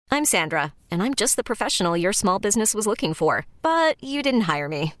I'm Sandra, and I'm just the professional your small business was looking for. But you didn't hire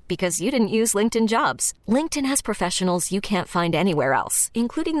me because you didn't use LinkedIn Jobs. LinkedIn has professionals you can't find anywhere else,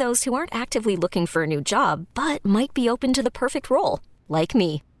 including those who aren't actively looking for a new job, but might be open to the perfect role, like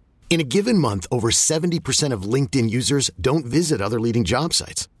me. In a given month, over 70% of LinkedIn users don't visit other leading job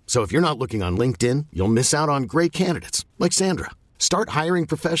sites. So if you're not looking on LinkedIn, you'll miss out on great candidates like Sandra. Start hiring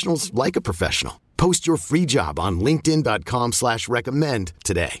professionals like a professional. Post your free job on linkedin.com/recommend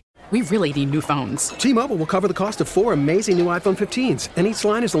today. We really need new phones. T-Mobile will cover the cost of 4 amazing new iPhone 15s, and each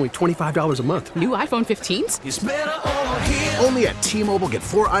line is only $25 a month. New iPhone 15s? It's better over here. Only at T-Mobile, get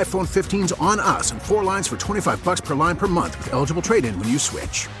 4 iPhone 15s on us and 4 lines for $25 per line per month with eligible trade-in when you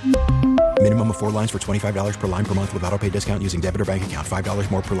switch. Minimum of 4 lines for $25 per line per month with autopay discount using debit or bank account. $5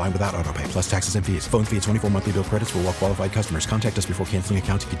 more per line without autopay, plus taxes and fees. Phone fee at 24 monthly bill credits for well-qualified customers. Contact us before canceling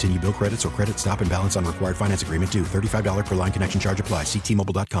account to continue bill credits or credit stop and balance on required finance agreement due. $35 per line connection charge applies. See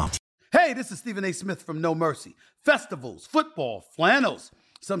T-Mobile.com. Hey, this is Stephen A. Smith from No Mercy. Festivals, football, flannels.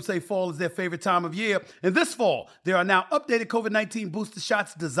 Some say fall is their favorite time of year. And this fall, there are now updated COVID-19 booster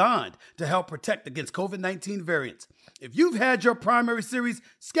shots designed to help protect against COVID-19 variants. If you've had your primary series,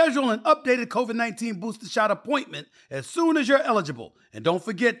 schedule an updated COVID-19 booster shot appointment as soon as you're eligible. And don't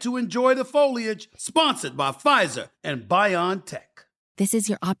forget to enjoy the foliage. Sponsored by Pfizer and BioNTech. This is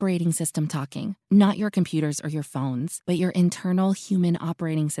your operating system talking, not your computers or your phones, but your internal human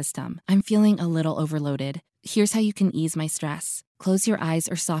operating system. I'm feeling a little overloaded. Here's how you can ease my stress. Close your eyes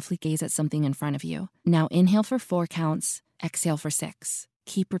or softly gaze at something in front of you. Now inhale for 4 counts, exhale for 6.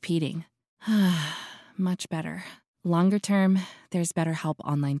 Keep repeating. Much better. Longer term, there's BetterHelp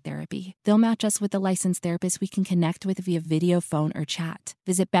Online Therapy. They'll match us with a licensed therapist we can connect with via video, phone, or chat.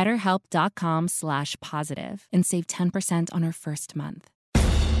 Visit BetterHelp.com/positive and save 10% on our first month.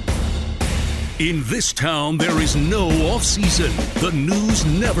 In this town, there is no off-season. The news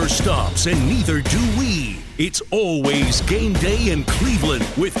never stops, and neither do we. It's always game day in Cleveland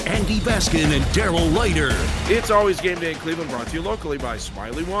with Andy Baskin and Daryl Leiter. It's always game day in Cleveland, brought to you locally by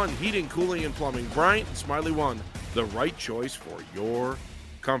Smiley One, heating, cooling, and plumbing. Bryant and Smiley One, the right choice for your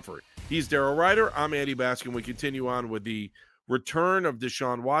comfort. He's Daryl Leiter. I'm Andy Baskin. We continue on with the return of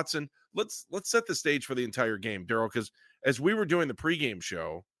Deshaun Watson. Let's set the stage for the entire game, Daryl, because as we were doing the pregame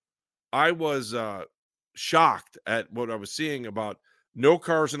show, I was shocked at what I was seeing about no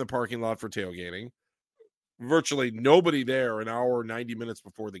cars in the parking lot for tailgating, virtually nobody there an hour, 90 minutes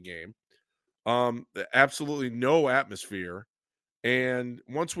before the game, absolutely no atmosphere. And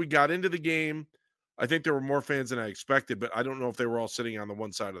once we got into the game, I think there were more fans than I expected, but I don't know if they were all sitting on the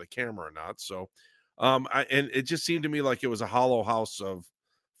one side of the camera or not. So, and it just seemed to me like it was a hollow house of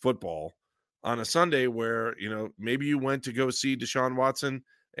football on a Sunday where, you know, maybe you went to go see Deshaun Watson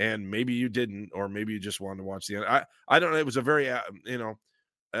and maybe you didn't, or maybe you just wanted to watch the end. I don't know. It was a very, who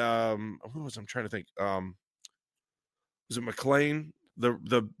was, I'm trying to think. Was it McLean,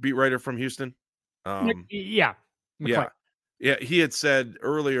 the beat writer from Houston? Yeah. McLean. Yeah. He had said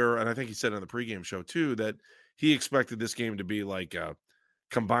earlier, and I think he said on the pregame show too, that he expected this game to be like a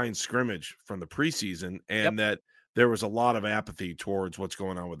combined scrimmage from the preseason, and that there was a lot of apathy towards what's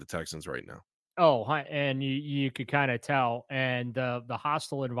going on with the Texans right now. Oh, and you could kind of tell. And the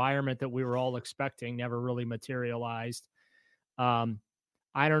hostile environment that we were all expecting never really materialized. I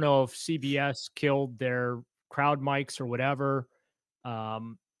don't know if CBS killed their crowd mics or whatever.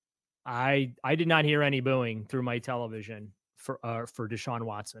 I did not hear any booing through my television for Deshaun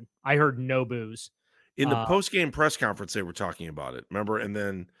Watson. I heard no boos. In the post-game press conference, they were talking about it, remember? And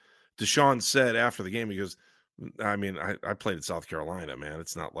then Deshaun said after the game, he goes, I mean, I played in South Carolina, man.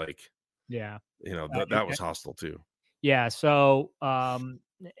 It's not like, that was hostile too. Yeah. So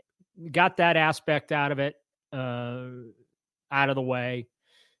got that aspect out of it, out of the way,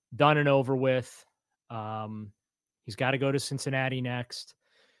 done and over with. He's got to go to Cincinnati next.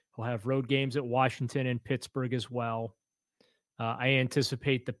 He'll have road games at Washington and Pittsburgh as well. I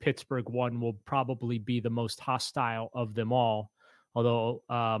anticipate the Pittsburgh one will probably be the most hostile of them all. Although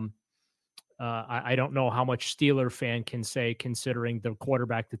I don't know how much Steeler fan can say, considering the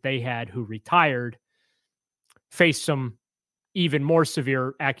quarterback that they had who retired faced some even more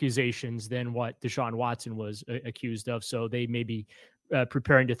severe accusations than what Deshaun Watson was accused of. So they may be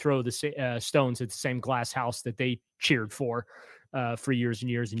preparing to throw the stones at the same glass house that they cheered for years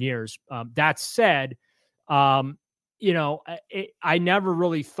and years and years. That said, I never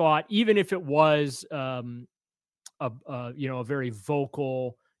really thought, even if it was a very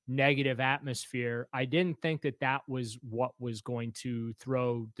vocal negative atmosphere, I didn't think that was what was going to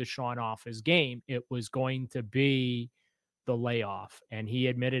throw Deshaun off his game. It was going to be the layoff. And he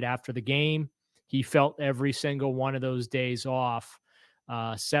admitted after the game, he felt every single one of those days off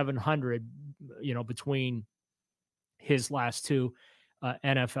 700, between his last two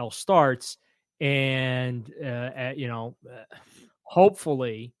NFL starts. And,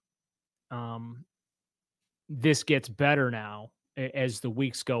 hopefully this gets better now as the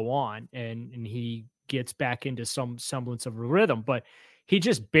weeks go on and he gets back into some semblance of a rhythm. But he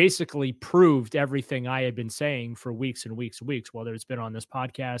just basically proved everything I had been saying for weeks and weeks and weeks, whether it's been on this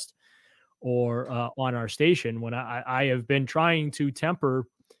podcast or on our station, when I have been trying to temper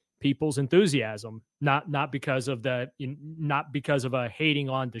people's enthusiasm, not because of a hating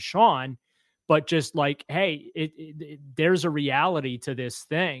on Deshaun, but just like, hey, there's a reality to this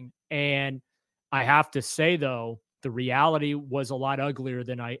thing. And I have to say, though, the reality was a lot uglier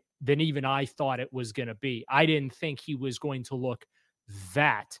than even I thought it was going to be. I didn't think he was going to look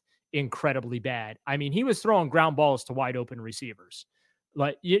that incredibly bad. I mean, he was throwing ground balls to wide open receivers.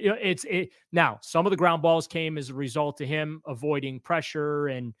 Like, now some of the ground balls came as a result of him avoiding pressure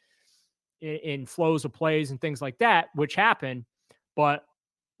and in flows of plays and things like that, which happen. But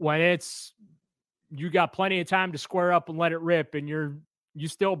when you got plenty of time to square up and let it rip and you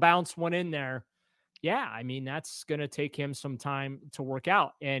still bounce one in there. Yeah. I mean, that's going to take him some time to work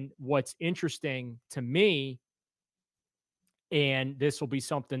out. And what's interesting to me, and this will be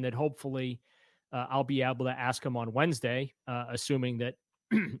something that hopefully I'll be able to ask him on Wednesday, assuming that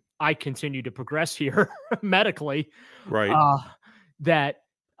I continue to progress here medically, right? That,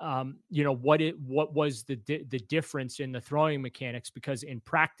 what was the difference in the throwing mechanics? Because in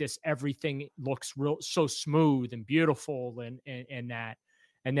practice, everything looks so smooth and beautiful and that,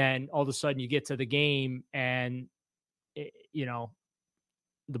 and then all of a sudden you get to the game and the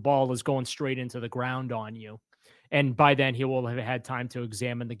ball is going straight into the ground on you. And by then he will have had time to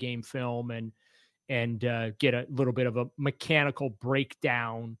examine the game film and get a little bit of a mechanical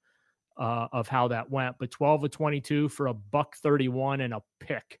breakdown of how that went. But 12 of 22 for $131 and a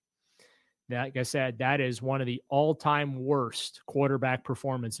pick. Like I said, that is one of the all-time worst quarterback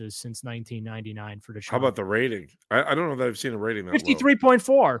performances since 1999 for Deshaun. How about the rating? I don't know that I've seen a rating that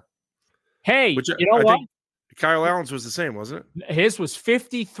 53.4. Hey, what? I think Kyle Allen's was the same, wasn't it? His was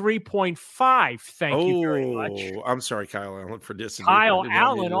 53.5. Thank you very much. I'm sorry, Kyle Allen, for disagreeing. Kyle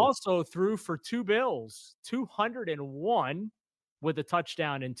Allen also threw for 2 bills, 201 with a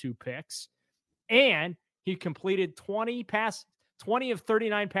touchdown and 2 picks. And he completed 20 of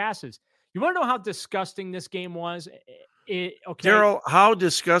 39 passes. You want to know how disgusting this game was? Okay. Daryl, how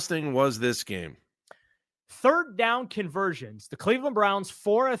disgusting was this game? Third down conversions. The Cleveland Browns,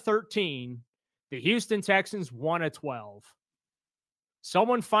 4 of 13. The Houston Texans, 1 of 12.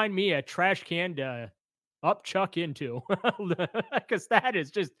 Someone find me a trash can to chuck into, because that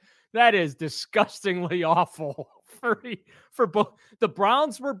is disgustingly awful for both. The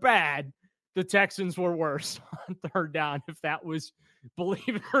Browns were bad. The Texans were worse on third down, if that was, believe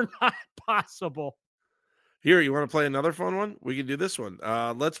it or not, possible. Here, you want to play another fun one? We can do this one.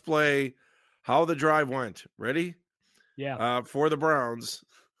 Let's play how the drive went. Ready? Yeah. For the Browns,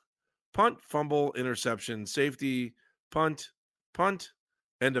 punt, fumble, interception, safety, punt,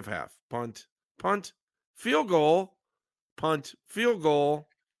 end of half, punt, field goal, punt, field goal,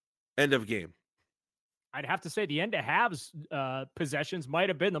 end of game. I'd have to say the end of halves possessions might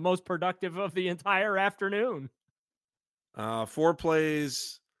have been the most productive of the entire afternoon. 4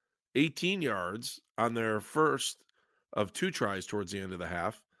 plays, 18 yards on their first of 2 tries towards the end of the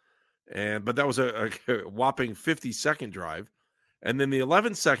half. But that was a whopping 50-second drive. And then the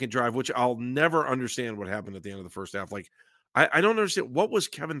 11-second drive, which I'll never understand what happened at the end of the first half. Like, I don't understand. What was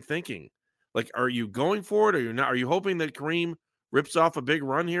Kevin thinking? Like, are you going for it or you're not? Are you hoping that Kareem rips off a big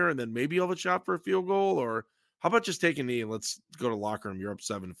run here and then maybe you'll have a shot for a field goal? Or how about just take a knee and let's go to locker room? You're up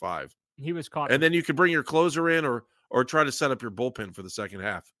 7-5. He was caught. And then you can bring your closer in or try to set up your bullpen for the second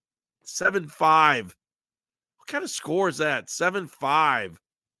half. 7-5. What kind of score is that? 7-5.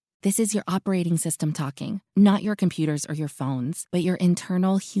 This is your operating system talking, not your computers or your phones, but your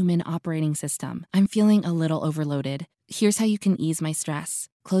internal human operating system. I'm feeling a little overloaded. Here's how you can ease my stress.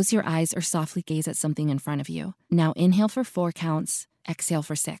 Close your eyes or softly gaze at something in front of you. Now inhale for 4 counts, exhale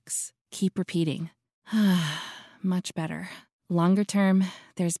for 6. Keep repeating. Much better. Longer term,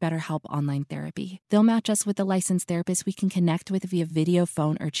 there's BetterHelp Online Therapy. They'll match us with a licensed therapist we can connect with via video,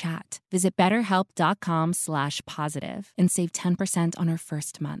 phone, or chat. Visit BetterHelp.com/positive and save 10% on our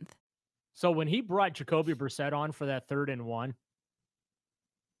first month. So when he brought Jacoby Brissett on for that 3rd and 1,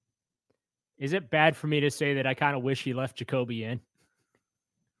 is it bad for me to say that I kind of wish he left Jacoby in?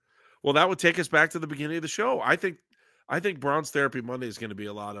 Well, that would take us back to the beginning of the show. I think Browns Therapy Monday is going to be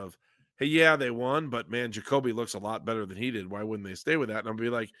a lot of, hey, yeah, they won, but man, Jacoby looks a lot better than he did. Why wouldn't they stay with that? And I'll be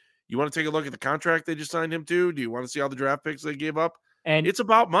like, you want to take a look at the contract they just signed him to? Do you want to see all the draft picks they gave up? And it's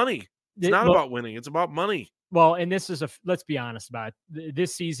about money. It's not about winning. It's about money. Well, and this is let's be honest about it.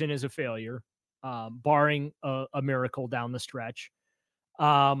 This season is a failure, barring a miracle down the stretch.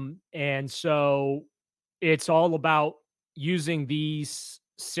 And so it's all about using these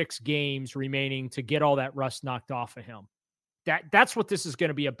 6 games remaining to get all that rust knocked off of him. That's what this is going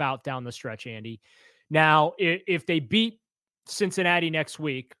to be about down the stretch, Andy. Now, if they beat Cincinnati next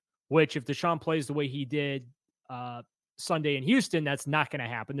week, which if Deshaun plays the way he did Sunday in Houston, that's not going to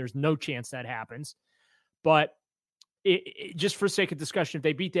happen. There's no chance that happens. But just for sake of discussion, if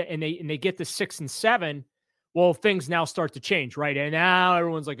they beat that and they get to 6 and 7, well, things now start to change, right? And now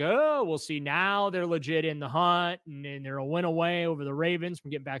everyone's like, oh, we'll see. Now they're legit in the hunt, and they're a win away over the Ravens from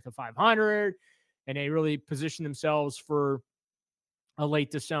getting back to 500, and they really position themselves for a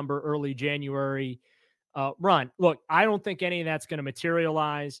late December, early January run. Look, I don't think any of that's going to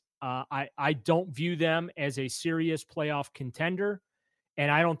materialize. I don't view them as a serious playoff contender,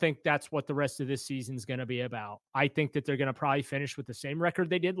 and I don't think that's what the rest of this season is going to be about. I think that they're going to probably finish with the same record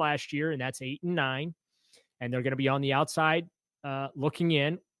they did last year, and that's 8-9, and they're going to be on the outside looking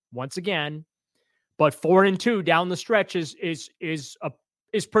in once again. But 4-2 down the stretch is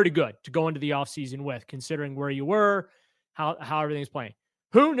pretty good to go into the offseason with, considering where you were, how everything's playing.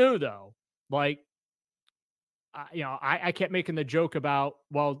 Who knew, though? Like, I kept making the joke about,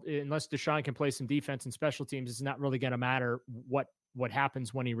 well, unless Deshaun can play some defense and special teams, it's not really going to matter what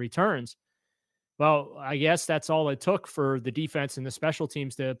happens when he returns. Well, I guess that's all it took for the defense and the special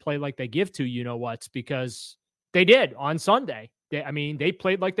teams to play like they give to you-know-whats, because they did on Sunday. They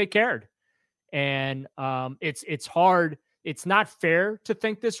played like they cared. And it's hard. It's not fair to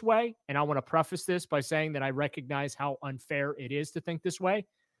think this way. And I want to preface this by saying that I recognize how unfair it is to think this way.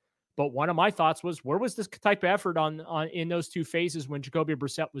 But one of my thoughts was, where was this type of effort on in those 2 phases when Jacoby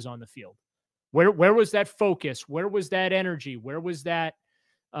Brissett was on the field? Where was that focus? Where was that energy? Where was that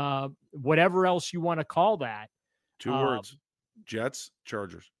whatever else you want to call that? 2 words: Jets,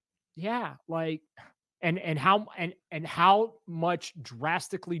 Chargers. Yeah, like, and how much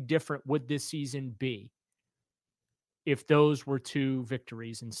drastically different would this season be if those were 2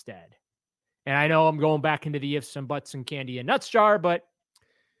 victories instead? And I know I'm going back into the ifs and buts and candy and nuts jar, but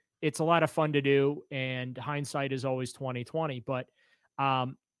it's a lot of fun to do, and hindsight is always 20/20. But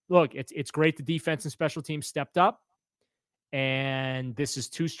look, it's great the defense and special teams stepped up, and this is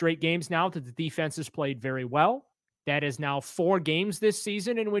 2 straight games now that the defense has played very well. That is now 4 games this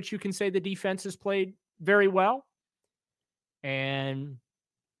season in which you can say the defense has played very well. And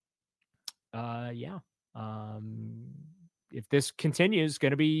if this continues, it's going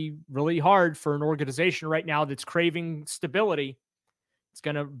to be really hard for an organization right now that's craving stability. It's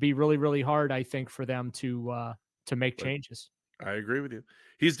going to be really, really hard, I think, for them to make changes. I agree with you.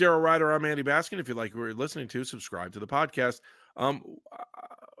 He's Daryl Ryder. I'm Andy Baskin. If you like what you're listening to, subscribe to the podcast.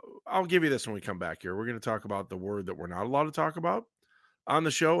 I'll give you this when we come back here. We're going to talk about the word that we're not allowed to talk about on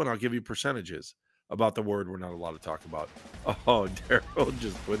the show, and I'll give you percentages about the word we're not allowed to talk about. Oh, Daryl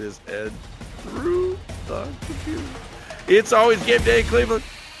just put his head through the computer. It's always game day in Cleveland.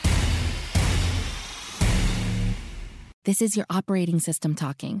 This is your operating system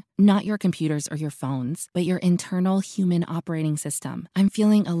talking, not your computers or your phones, but your internal human operating system. I'm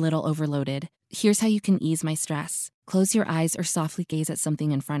feeling a little overloaded. Here's how you can ease my stress. Close your eyes or softly gaze at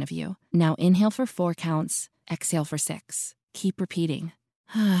something in front of you. Now inhale for 4 counts, exhale for 6. Keep repeating.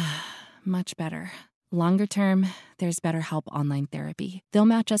 Much better. Longer term, there's BetterHelp Online Therapy. They'll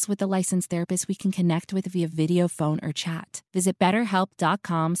match us with a licensed therapist we can connect with via video, phone, or chat. Visit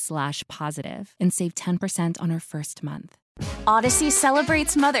BetterHelp.com/positive and save 10% on our first month. Odyssey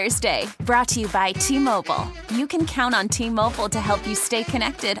celebrates Mother's Day, brought to you by T-Mobile. You can count on T-Mobile to help you stay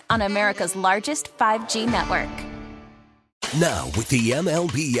connected on America's largest 5G network. Now, with the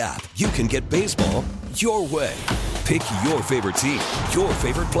MLB app, you can get baseball your way. Pick your favorite team, your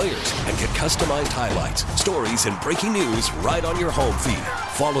favorite players, and get customized highlights, stories, and breaking news right on your home feed.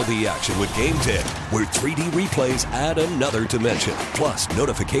 Follow the action with Game Tip, where 3D replays add another dimension. Plus,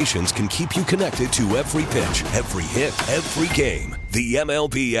 notifications can keep you connected to every pitch, every hit, every game. The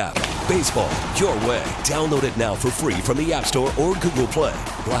MLB app. Baseball your way. Download it now for free from the App Store or Google Play.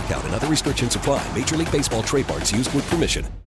 Blackout and other restrictions apply. Major League Baseball trademarks used with permission.